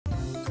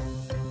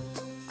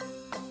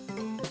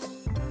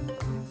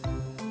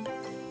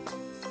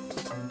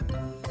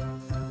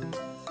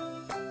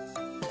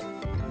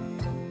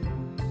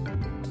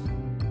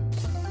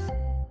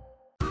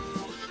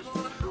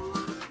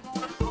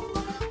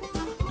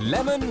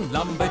Lemon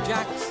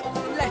Lumberjack's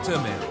Letter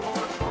Mill.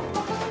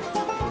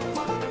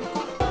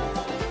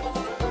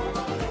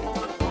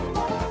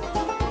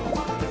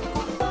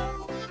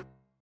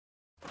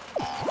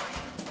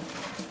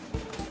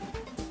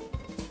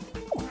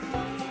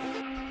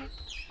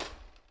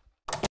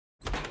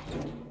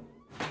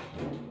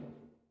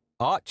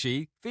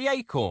 Archie the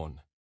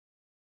Acorn.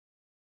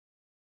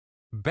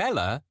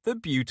 Bella the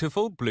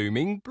Beautiful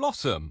Blooming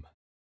Blossom.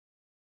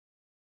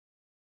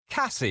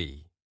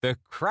 Cassie the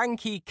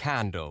Cranky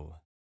Candle.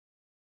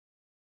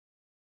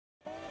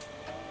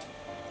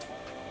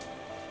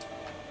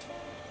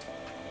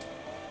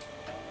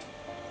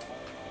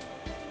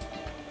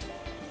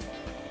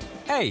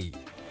 A.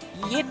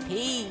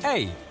 Yippee!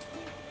 A.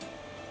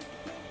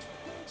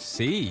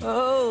 C.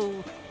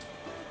 Oh!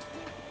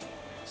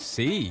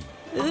 C.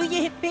 Ooh,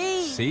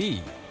 yippee!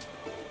 C.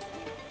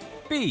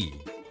 B.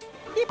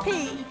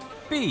 Yippee!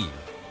 B.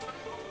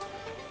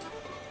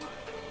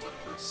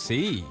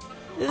 C.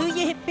 Ooh,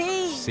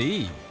 yippee!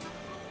 C.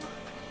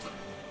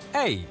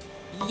 A.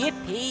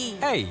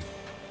 Yippee! A.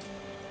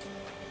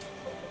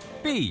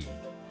 B.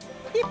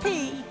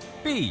 Yippee!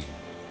 B.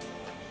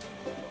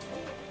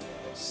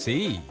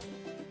 C.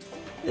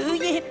 Ooh,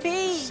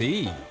 yippee!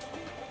 C.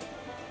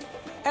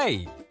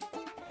 A.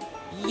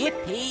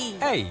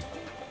 Yippee! A.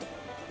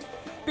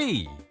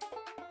 B.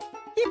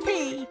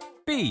 Yippee!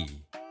 B.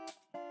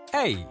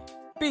 A.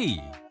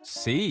 B.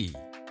 C.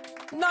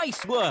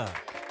 Nice work!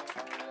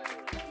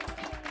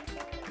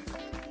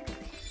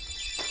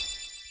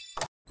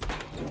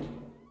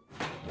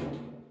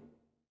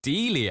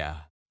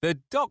 Delia the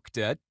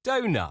Dr.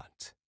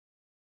 Donut.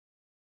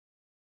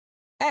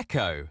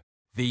 Echo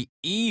the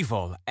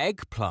Evil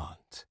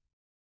Eggplant.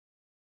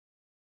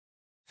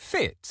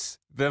 Fitz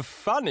the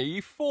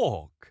Funny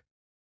Fork.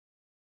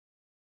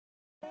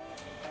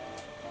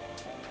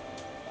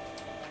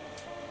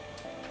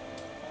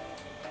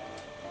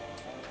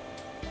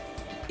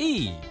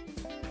 E.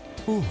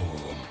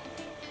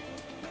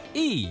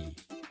 E.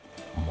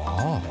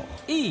 Ma.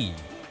 E.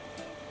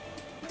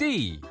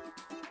 D.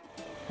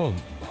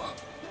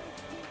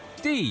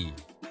 D.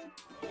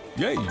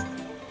 Yay.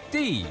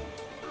 D.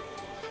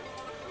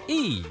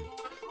 E.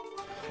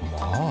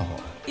 Ma.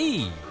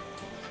 E.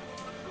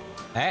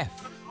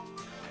 F.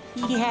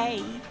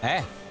 Yay!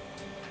 F.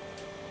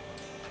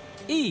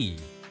 E.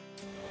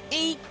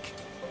 Eek!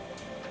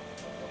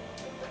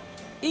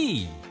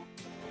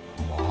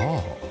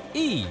 Ma. E.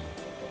 E.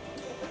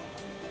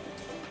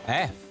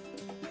 F.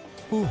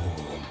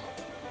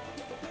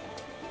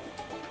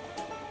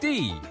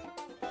 D.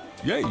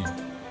 Yay.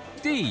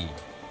 D.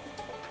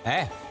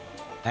 F.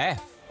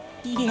 F.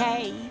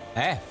 Yay!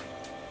 F.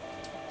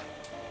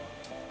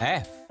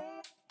 F.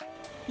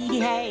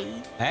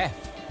 Yay!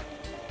 F.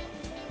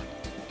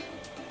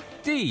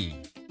 D.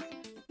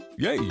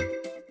 Yay.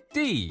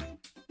 D.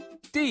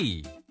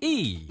 D.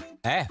 E.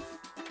 F.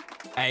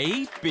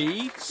 A,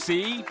 B,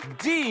 C,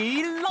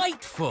 D.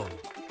 Delightful!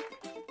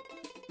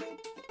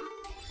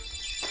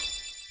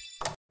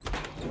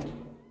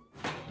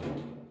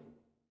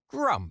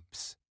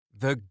 Grumps,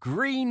 the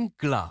Green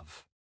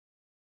Glove.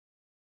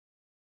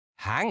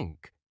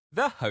 Hank,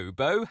 the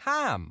Hobo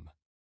Ham.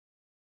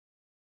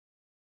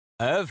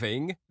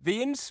 Irving,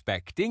 the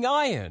Inspecting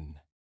Iron.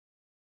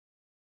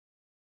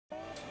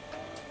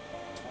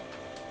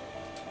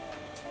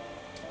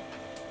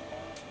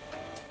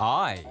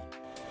 I.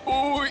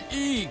 Oh,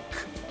 eek.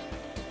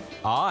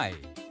 I.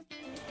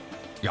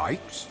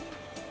 Yikes.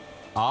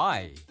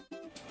 I.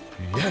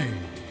 Yay.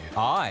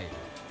 I.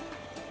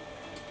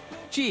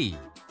 G.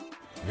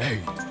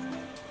 Yay.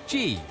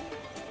 G.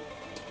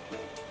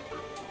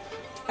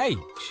 H.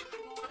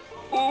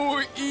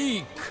 Oh,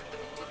 eek.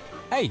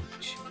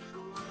 H.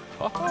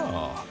 Ha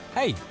ha.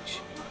 H.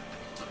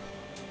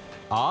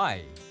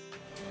 I.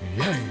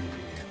 Yay.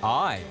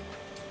 I.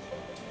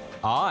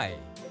 I.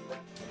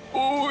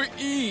 Oh,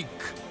 eek.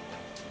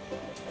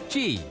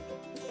 G.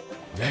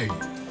 Yay.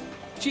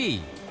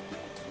 G.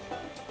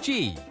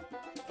 G.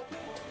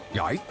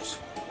 Yikes.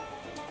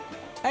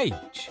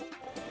 H.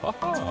 Ha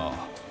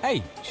ha.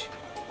 H.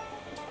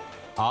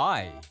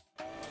 I.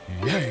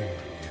 Yay.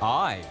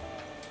 I.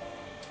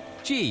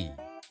 G.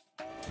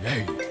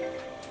 Yay.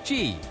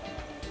 G.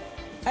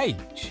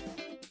 H.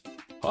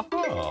 Ha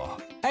ha.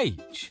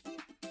 H.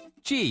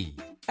 G.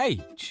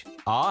 H.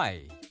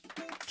 I.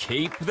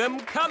 Keep them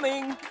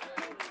coming!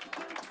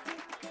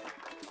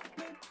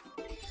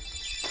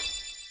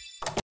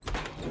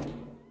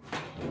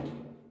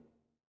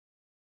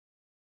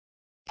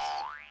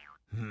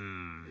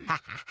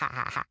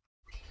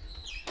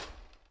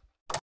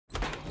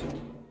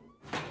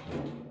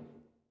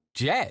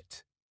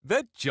 Jet,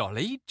 the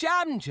Jolly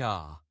Jam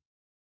Jar.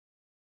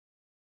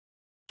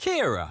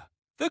 Kira,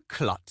 the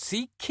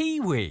Klutzy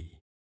Kiwi.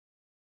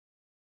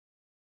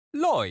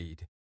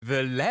 Lloyd,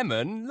 the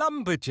Lemon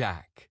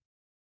Lumberjack.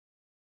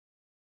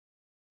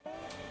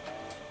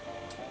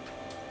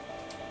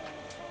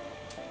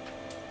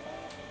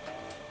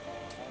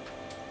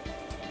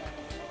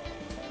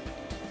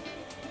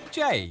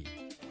 J.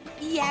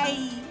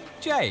 Yay!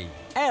 J.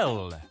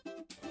 L.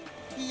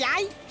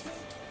 Yikes!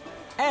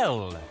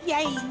 L,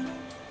 Yay!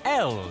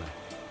 L.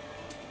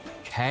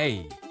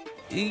 K,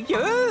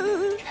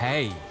 Yoo!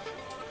 K,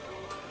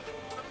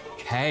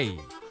 K,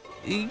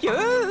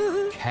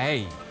 Yoo!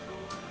 K,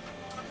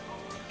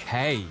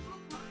 K,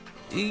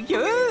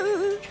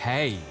 Yoo!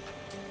 K.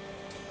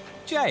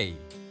 J,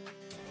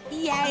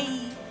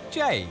 Yay!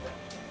 J,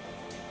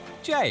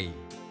 J,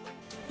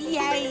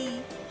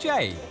 Yay!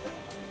 J.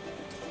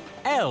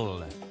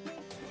 L,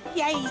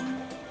 Yay!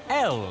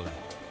 L,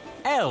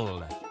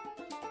 L,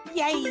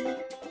 Yay!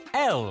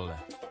 L,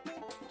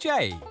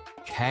 J,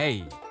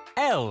 K,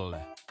 L.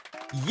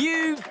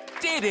 You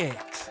did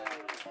it!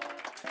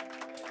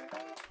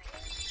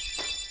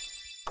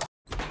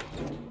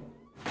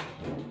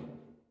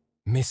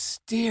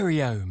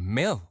 Mysterio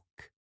milk.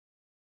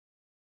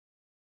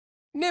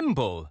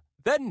 Nimble,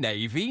 the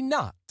navy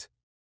nut.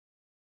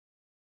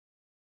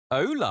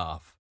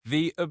 Olaf,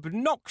 the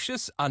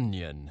obnoxious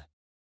onion.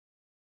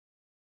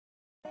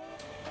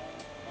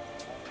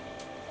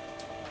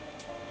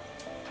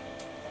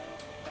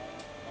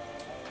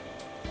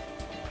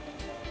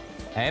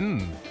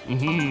 M,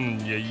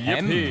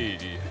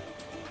 Yippee!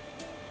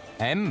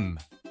 M,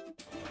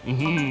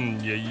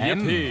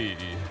 Yippee!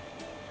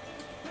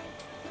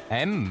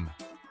 M,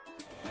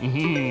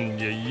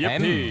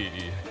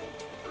 Yippee!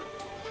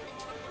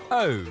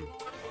 O,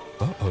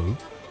 Uh-oh.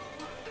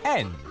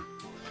 N,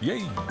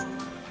 Yay!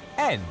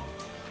 N,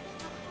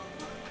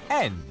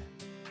 N,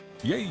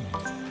 Yay!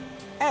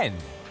 N,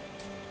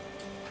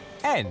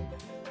 N,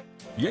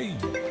 Yay!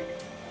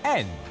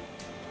 N,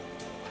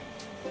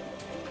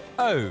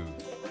 O,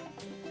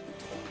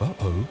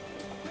 Uh-oh.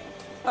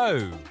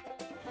 O,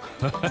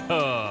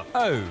 O,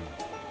 O,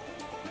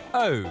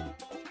 O,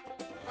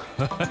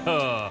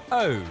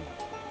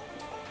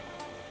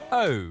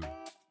 O,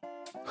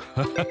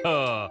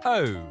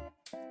 O,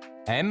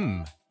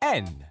 M,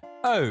 N,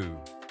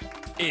 O.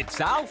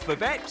 It's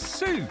alphabet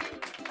soup.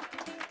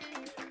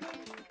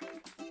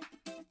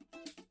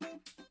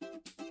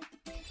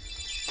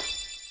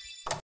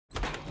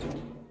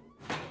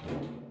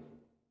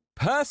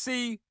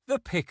 Percy the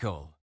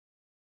pickle.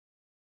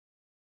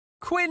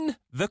 Quinn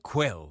the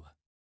quill.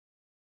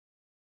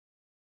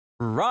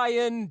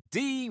 Ryan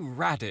D.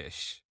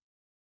 Radish.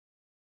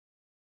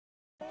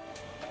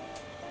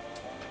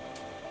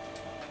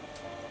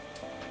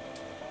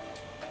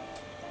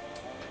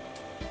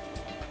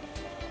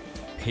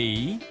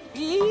 P,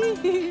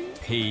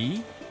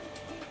 P,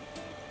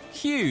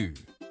 Q,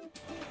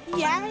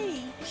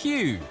 Yay!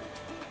 Q,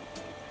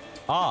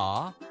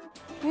 R,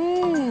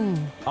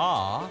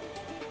 R,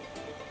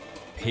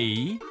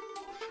 P,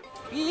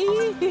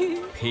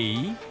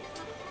 P,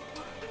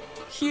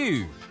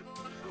 Q,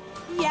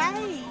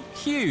 Yay!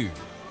 Q,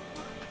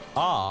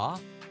 R,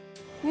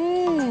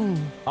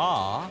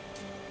 R,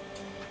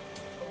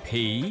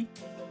 P,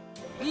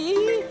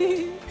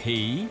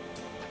 P,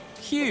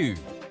 Q,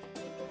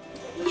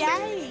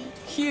 Yay!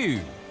 Q,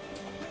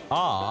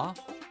 R,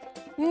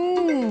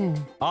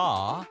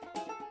 R,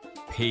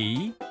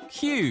 P,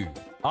 Q,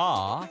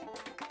 R.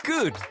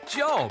 Good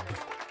job!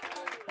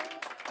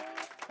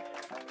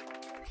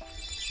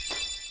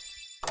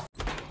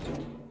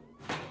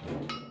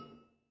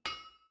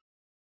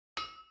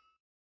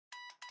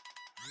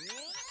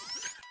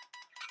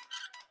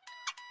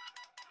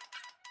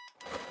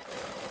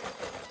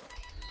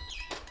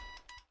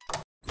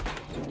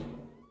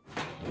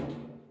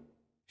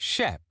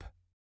 Shep,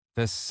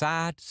 the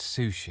sad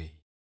sushi.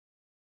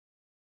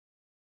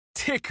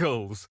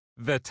 Tickles,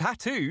 the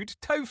tattooed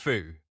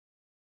tofu.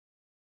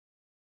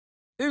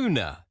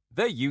 Una,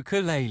 the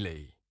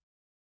ukulele.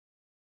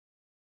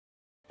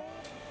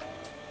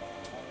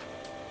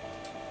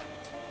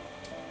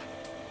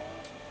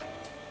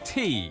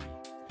 T,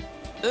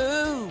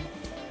 Ooh!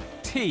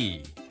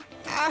 T,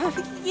 Oh,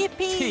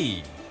 yippee!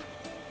 T.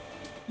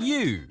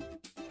 U,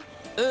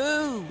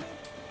 Ooh!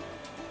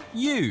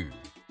 U,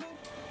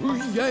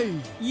 Yay!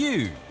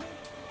 U.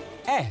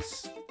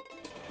 S,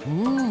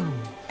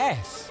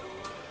 S,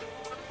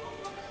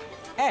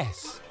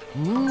 S,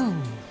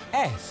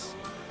 S.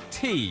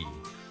 T,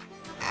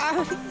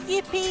 Oh,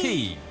 yippee!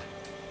 T.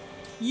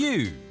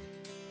 U,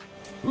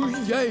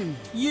 Yay!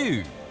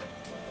 U.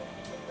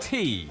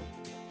 T,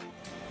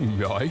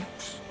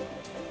 Yikes!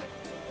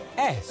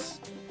 S,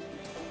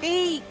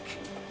 Eek!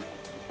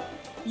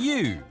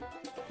 U,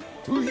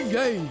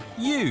 Yay!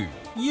 U,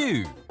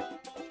 U,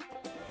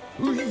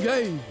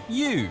 Yay!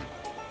 U.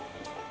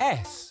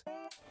 S,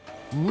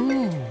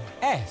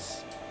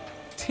 S.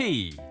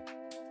 T,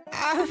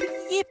 Oh,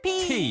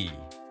 yippee! T,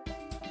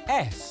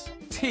 S,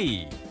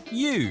 T,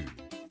 U.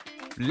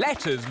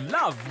 Letters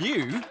love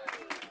you.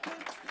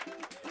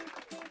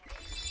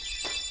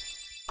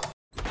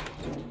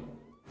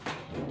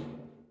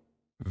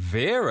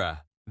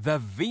 Vera, the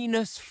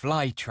Venus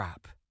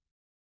flytrap.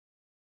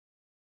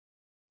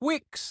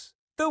 Wix,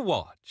 the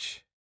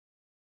watch.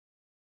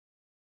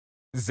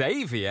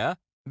 Xavier,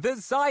 the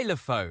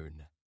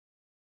xylophone.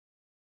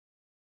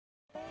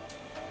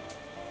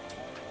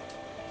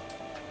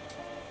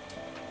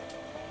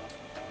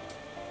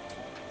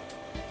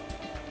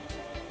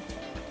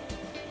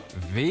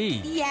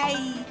 V,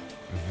 Yay!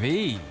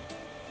 V.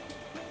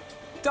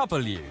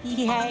 W,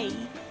 Yay!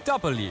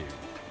 W.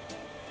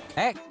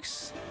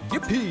 X,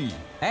 Yippee!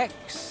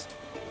 X.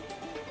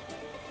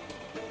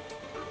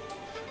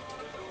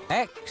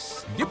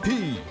 X,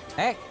 Yippee!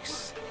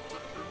 X.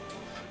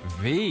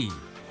 V,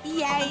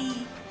 Yay!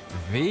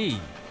 V.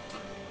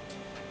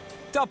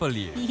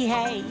 W,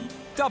 Yay!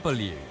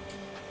 W.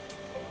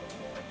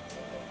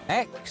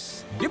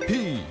 X,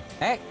 Yippee!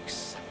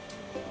 X.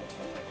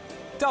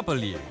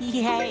 W,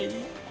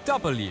 Yay!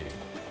 W.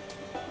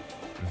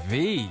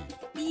 V,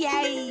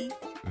 Yay!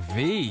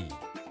 V.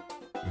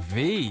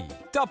 V,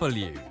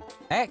 W,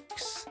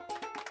 X.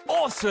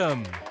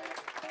 Awesome!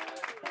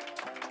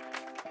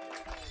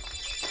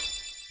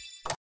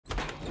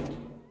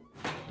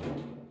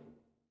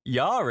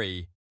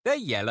 Yari, the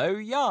yellow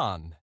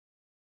yarn.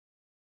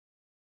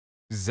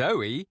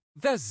 Zoe,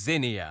 the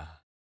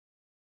zinnia.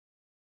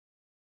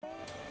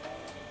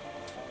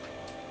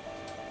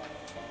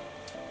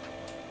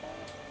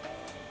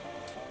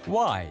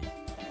 Y,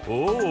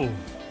 Oh!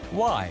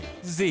 Y,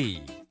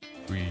 Z,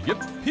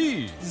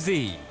 Yippee!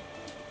 Z.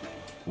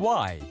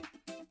 Y,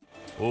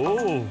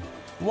 Oh!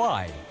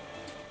 Y,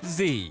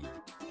 Z,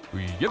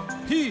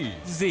 Yippee!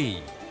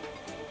 Z.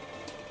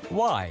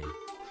 Y,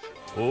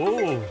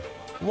 Oh!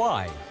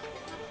 Y,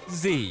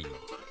 Z,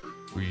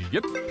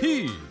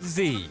 Yippee!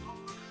 Z.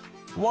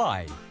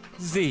 Y,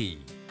 Z.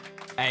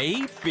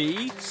 A,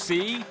 B,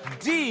 C,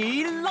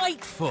 D,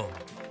 delightful!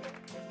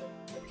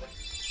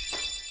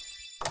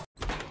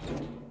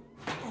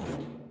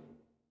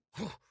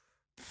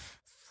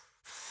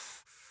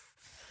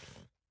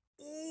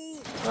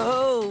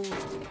 Oh!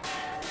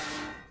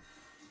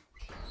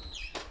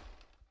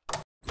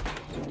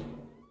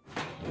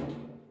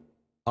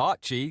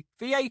 Archie,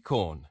 the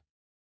acorn.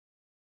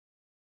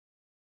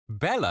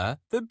 Bella,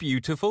 the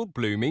beautiful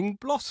blooming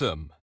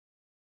blossom.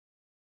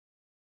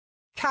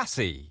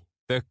 Cassie,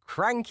 the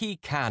cranky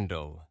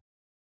candle.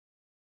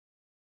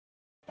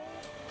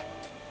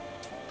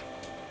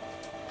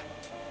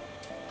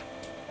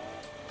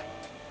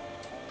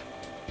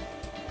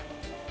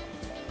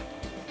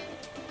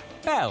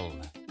 Belle,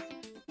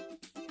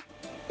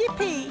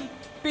 Yippee!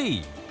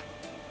 B.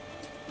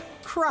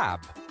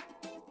 Crab,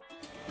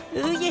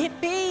 Ooh,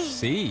 yippee!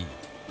 C.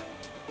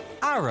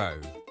 Arrow,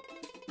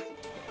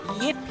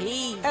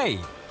 Yippee! A.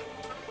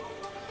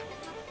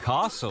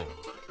 Castle,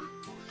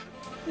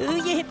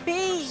 Ooh,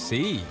 yippee!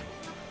 C.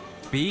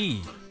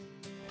 B.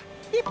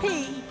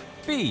 Yippee!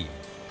 B.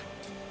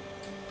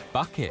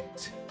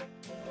 Bucket,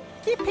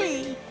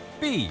 Yippee!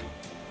 B.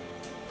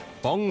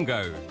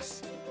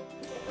 Bongos,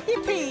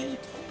 Yippee!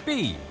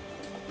 B.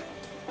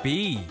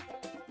 B.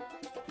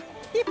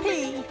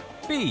 Yippee!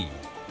 B.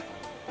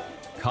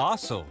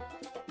 Castle,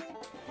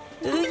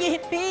 Ooh,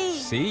 yippee!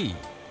 C.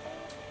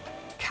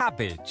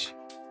 Cabbage,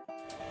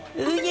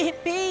 Ooh,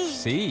 yippee!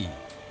 C.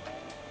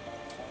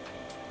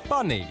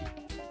 Bunny,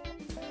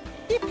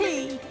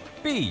 Yippee!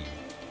 B.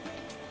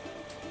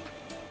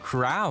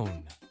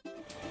 Crown,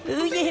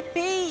 Ooh,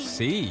 yippee!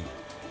 C.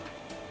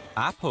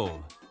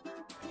 Apple,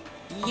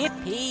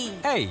 Yippee!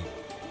 A.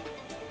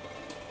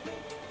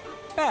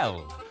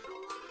 Bell,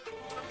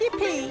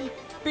 Yippee!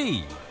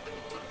 B.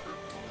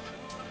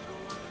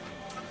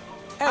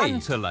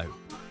 Antelope,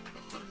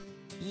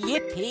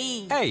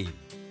 Yippee!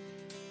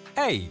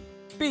 A,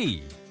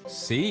 B,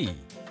 C.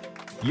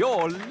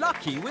 You're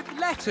lucky with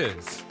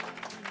letters.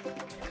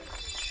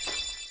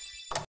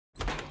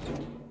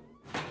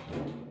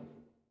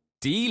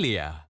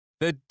 Delia,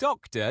 the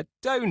Dr.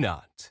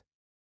 Donut.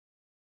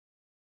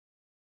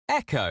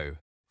 Echo,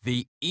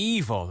 the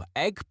evil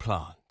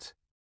eggplant.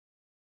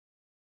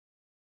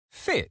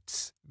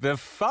 Fitz, the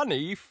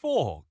funny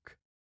fork.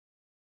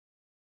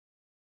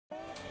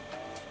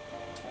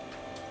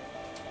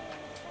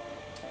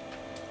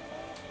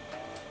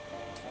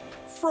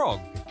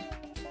 Frog,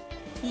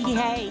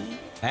 Yay!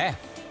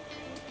 F.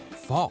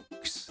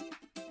 Fox,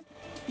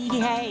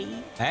 Yay!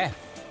 F.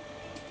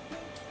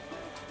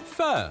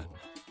 Fern,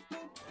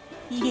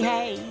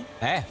 Yay!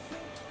 F.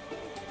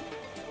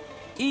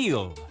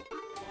 Eel,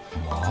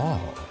 Ma!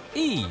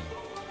 E.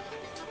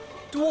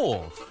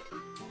 Dwarf,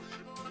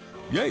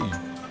 Yay!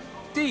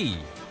 D.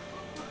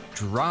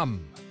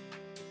 Drum,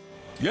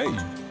 Yay!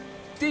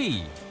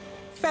 D.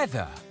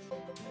 Feather,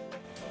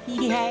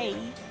 Yay!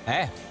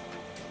 F.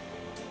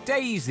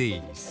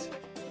 Daisies,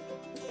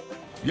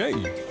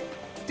 Yay!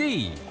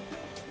 D.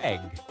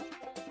 Egg,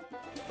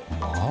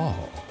 Ma!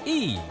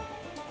 E.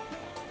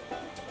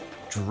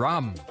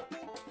 Drum,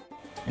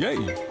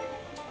 Yay!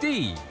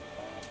 D.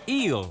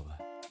 Eel,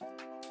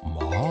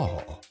 Ma!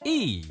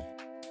 E.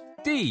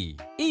 D.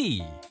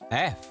 E.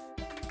 F.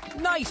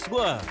 Nice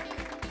work!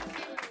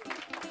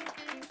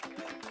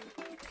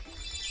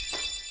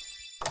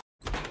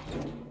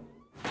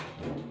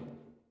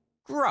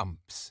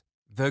 Grumps,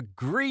 the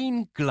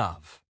green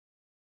glove.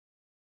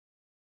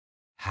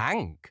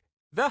 Hank,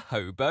 the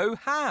hobo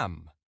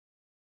ham.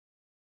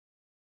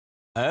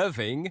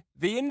 Irving,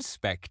 the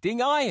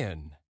inspecting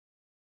iron.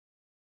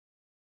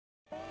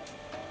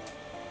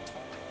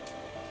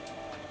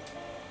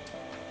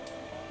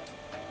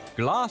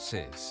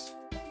 glasses.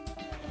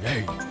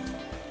 Yay.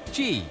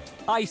 G,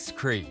 ice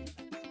cream.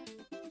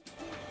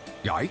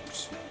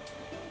 Yikes.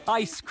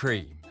 Ice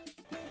cream.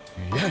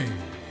 Yay.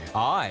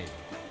 I,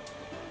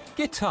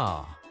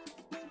 guitar.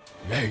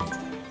 Yay.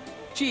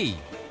 G,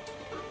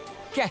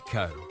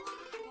 gecko.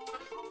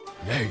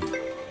 Yay.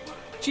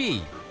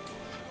 G,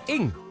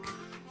 ink.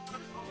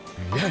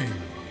 Yay.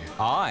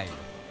 I,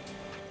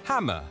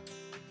 hammer.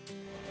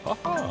 Ha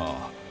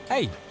ha.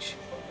 H,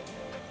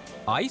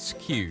 ice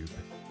cube.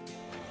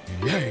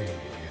 Yay.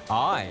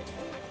 I,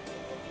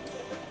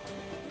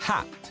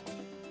 hat.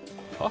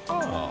 Ha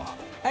ha.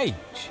 H,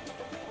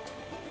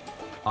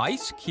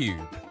 ice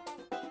cube.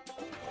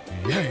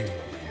 Yay.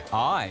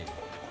 I,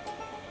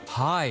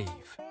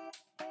 hive.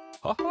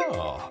 Ha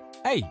ha.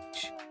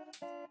 H,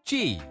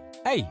 G,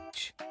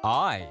 H,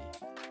 I.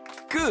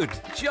 Good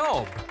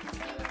job!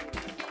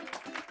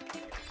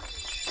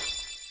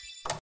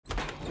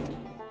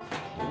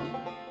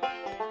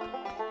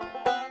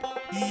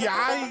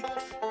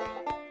 Yikes!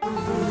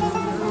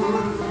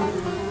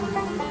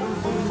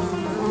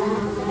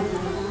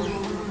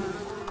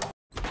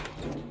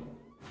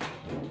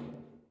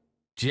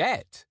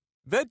 Jet,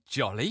 the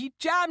jolly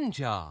jam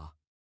jar.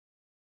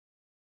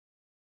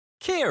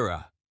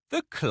 Kira,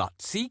 the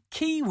klutzy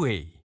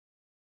kiwi.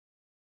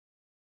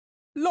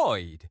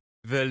 Lloyd,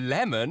 the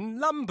lemon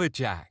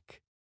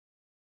lumberjack.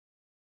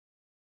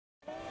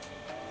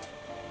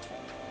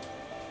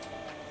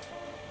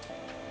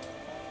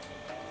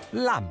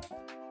 Lamp.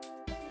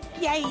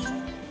 Yay!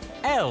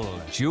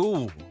 L,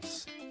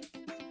 Jules.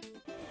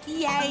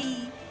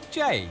 Yay!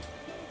 J,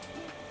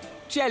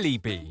 jelly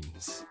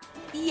beans.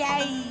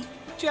 Yay!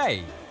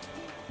 J,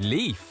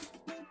 leaf.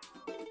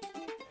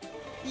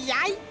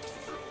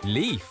 Yikes!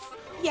 Leaf.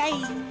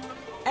 Yay!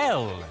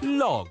 L,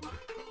 log.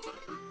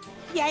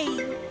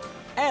 Yay!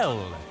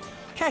 L,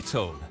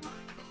 kettle.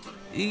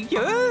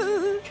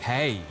 Yoo!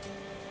 K,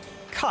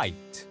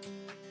 kite.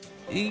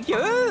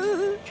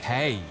 Yoo!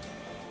 K,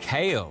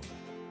 kale.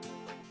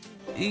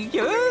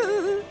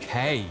 Yoo!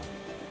 K,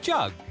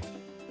 jug.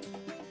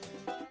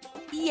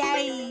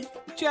 Yay!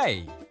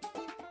 J,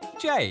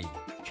 J,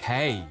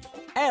 K,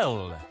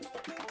 L.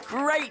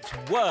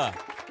 Great work!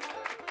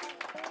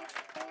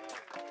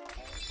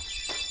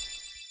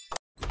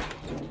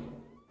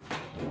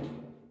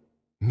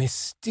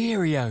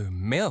 Mysterio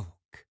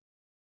milk.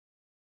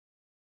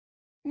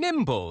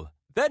 Nimble,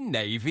 the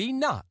navy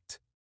nut.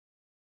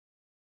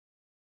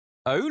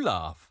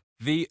 Olaf,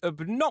 the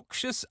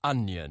obnoxious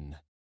onion.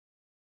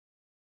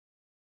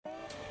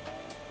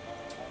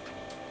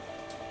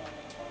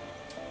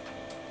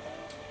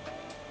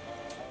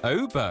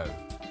 Oboe.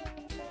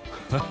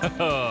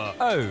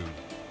 O.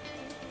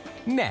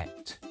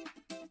 Net.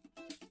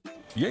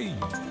 Yay.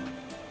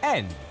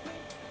 N.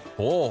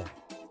 Or.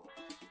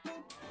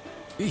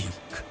 Eek.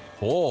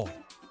 Or.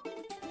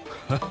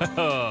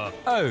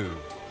 O.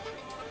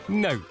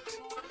 Note.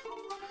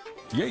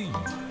 Yay.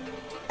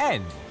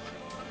 N.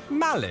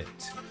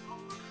 Mallet.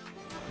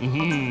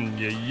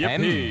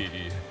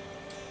 Yippee.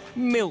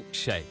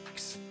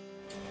 Milkshakes.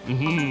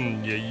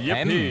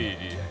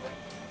 Yippee.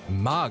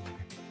 Mug.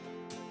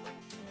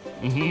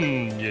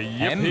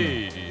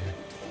 Yippee.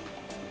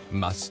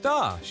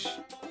 Mustache.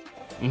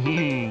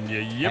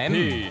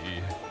 Yippee.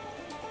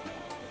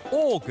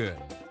 Organ.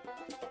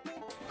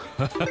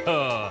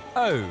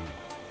 O.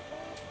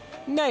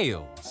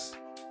 Nails.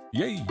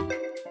 Yay.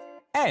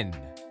 N.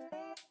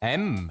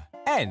 M.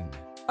 N.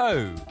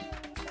 O.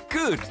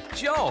 Good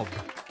job!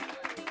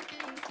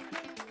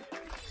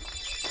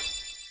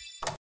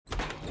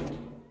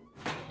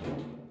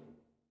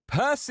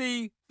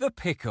 Percy the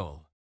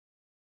pickle.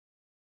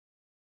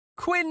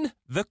 Quinn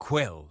the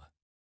quill.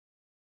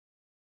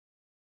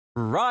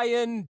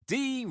 Ryan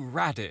D.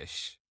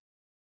 Radish.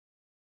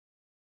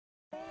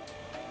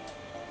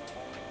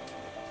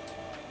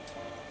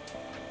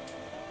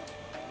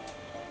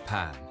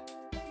 Pan.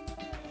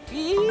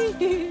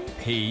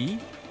 P.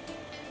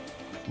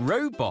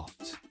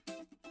 Robot.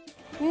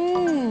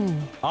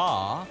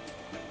 R.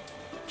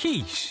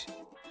 Quiche.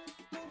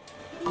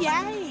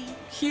 Yay!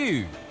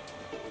 Q.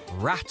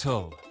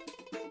 Rattle.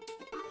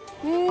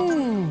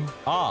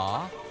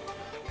 R.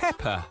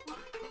 Pepper.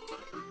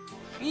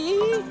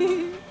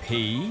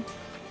 P.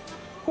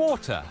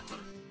 Quarter.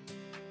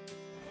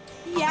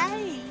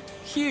 Yay!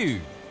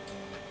 Q.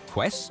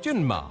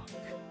 Question mark.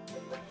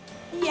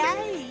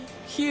 Yay!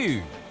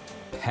 Q.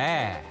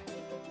 Pear.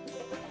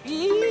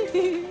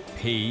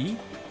 P.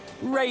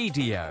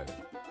 Radio.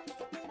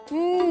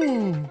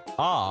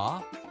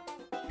 R.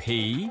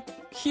 P.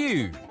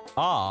 Q.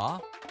 R.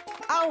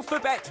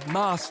 Alphabet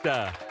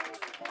Master.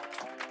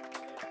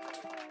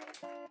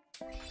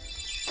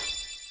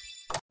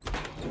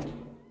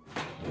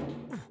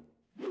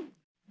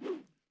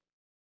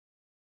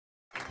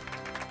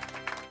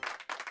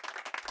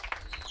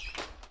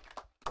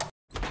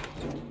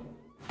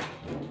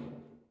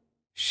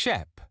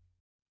 Shep,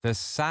 the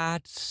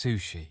sad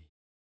sushi.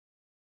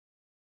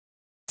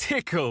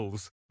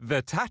 Tickles,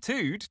 the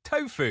tattooed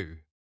tofu.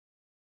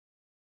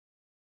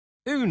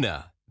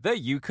 Una, the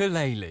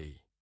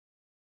ukulele.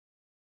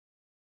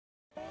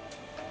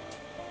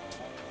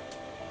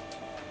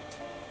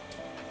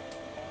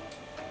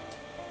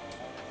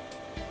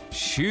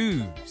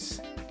 shoes.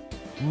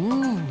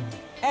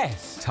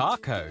 S,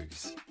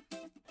 tacos.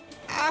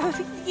 Oh,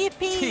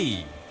 yippee!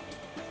 T,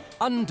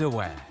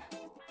 underwear.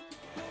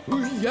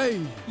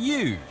 Yay!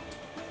 U,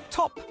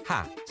 top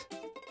hat.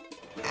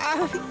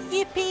 Oh,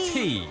 yippee!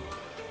 T,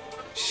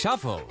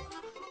 shovel.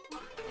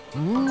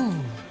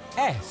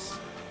 S,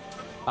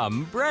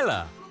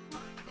 umbrella.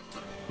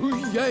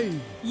 Yay!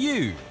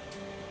 U,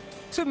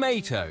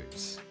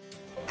 tomatoes.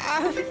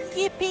 Oh,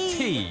 yippee!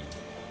 T,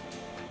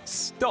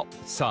 stop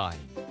sign.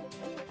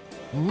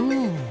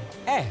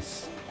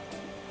 S,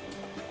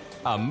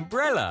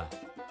 umbrella.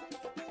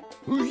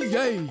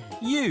 Yay!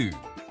 U,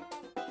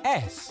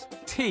 S,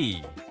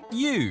 T,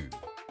 U.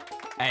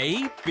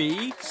 A,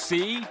 B,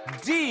 C,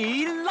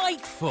 D,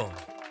 delightful.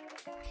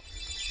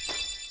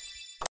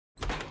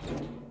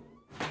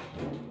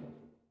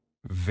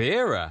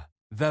 Vera,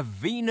 the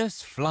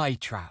Venus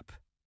flytrap.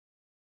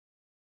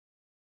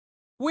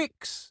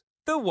 Wix,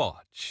 the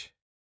watch.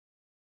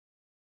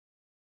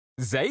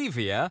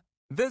 Xavier,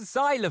 the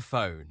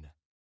xylophone.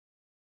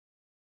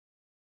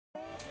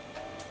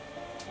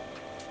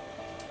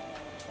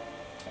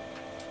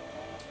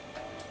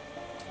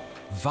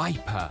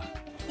 Viper.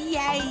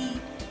 Yay!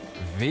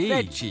 V.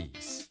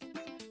 Veggies.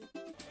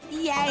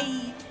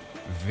 Yay!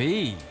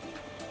 V.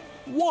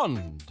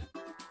 Wand.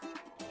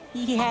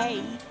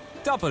 Yay!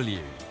 W.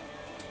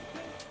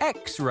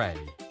 X-ray.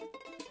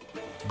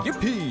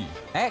 Yippee!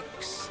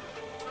 X.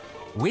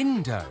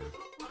 Window.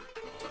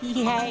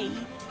 Yay!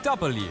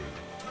 W.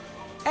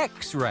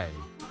 X-ray.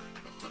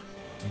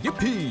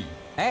 Yippee!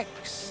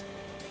 X.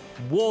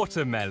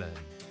 Watermelon.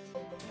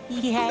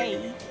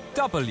 Yay!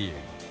 W.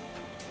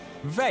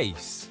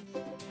 Vase.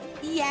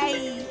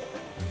 Yay!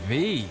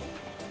 V.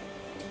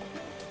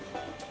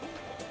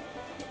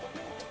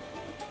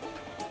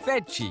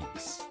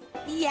 Veggies.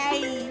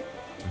 Yay!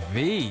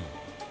 V.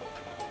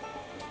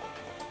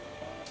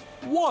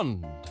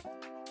 Wand.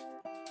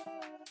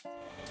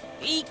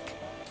 Eek!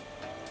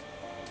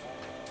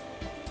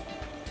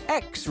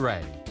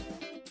 X-ray.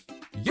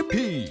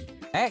 Yippee!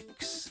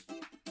 X.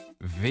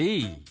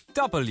 V.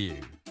 W.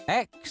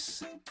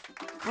 X.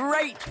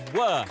 Great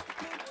work!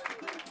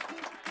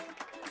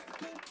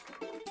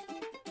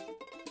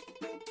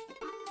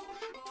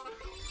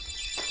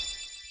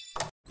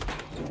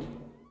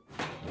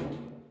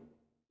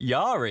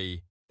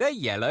 Yari, the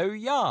yellow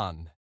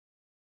yarn.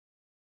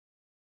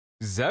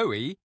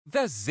 Zoe,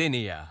 the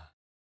zinnia.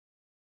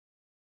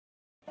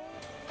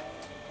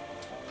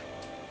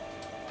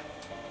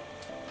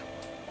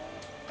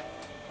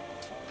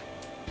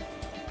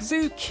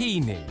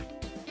 Zucchini.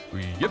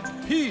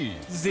 Yippee!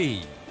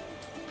 Z.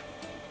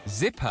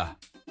 Zipper.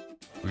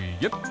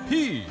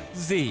 Yippee!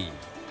 Z.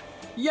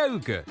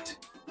 Yogurt.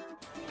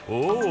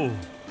 Oh!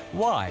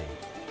 Y.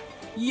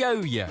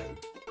 Yo-yo.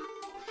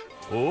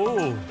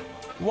 Oh!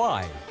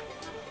 Y.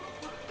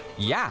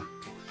 Yak.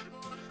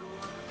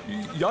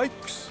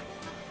 Yikes!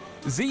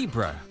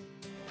 Zebra.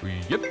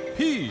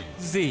 Yippee!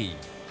 Z.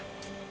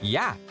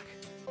 Yak.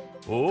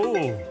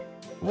 Oh!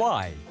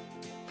 Y.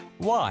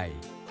 Y.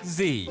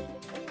 Z.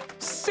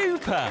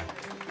 Super!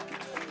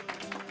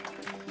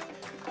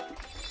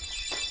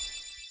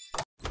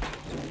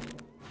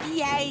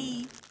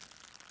 Yay!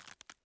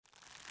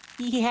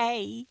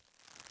 Yay!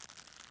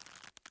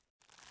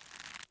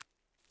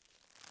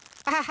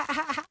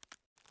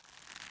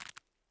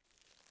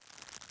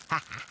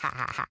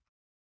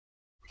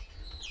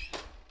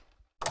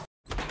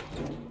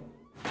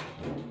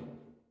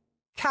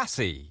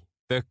 Cassie,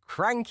 the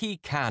cranky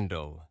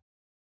candle.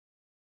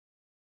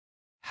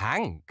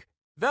 Hank,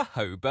 the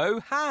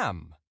hobo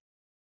ham.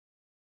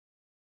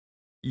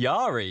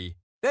 Yari,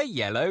 the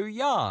yellow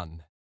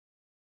yarn.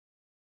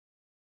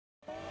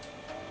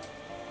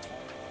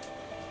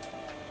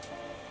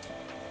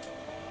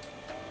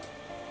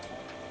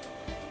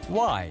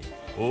 Y.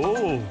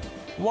 Oh!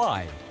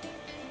 Y.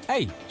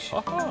 H.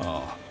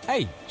 Ha-ha!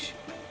 H.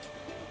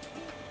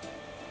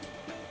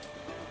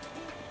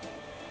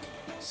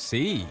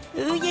 C.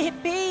 Ooh,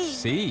 yippee!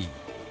 C.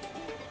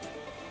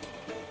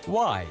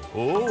 Y.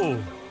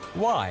 Oh!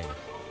 Y.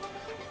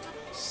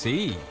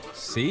 C.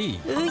 C.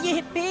 Ooh,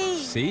 yippee!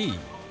 C.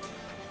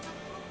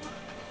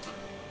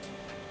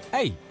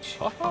 H.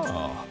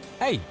 Ha-ha!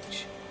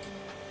 H.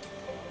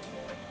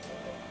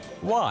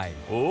 Y.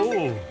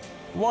 Oh!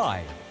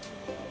 Y.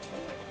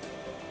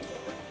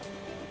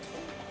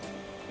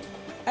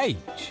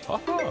 H.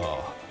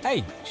 Ha-ha!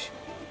 H.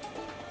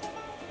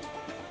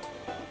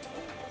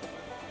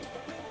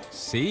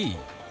 C.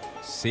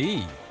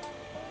 C.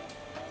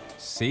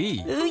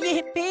 C. Ooh,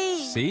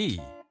 yippee!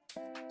 C.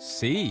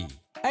 C.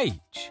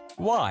 H.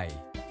 Y.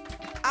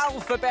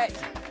 Alphabet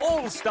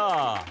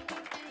All-Star!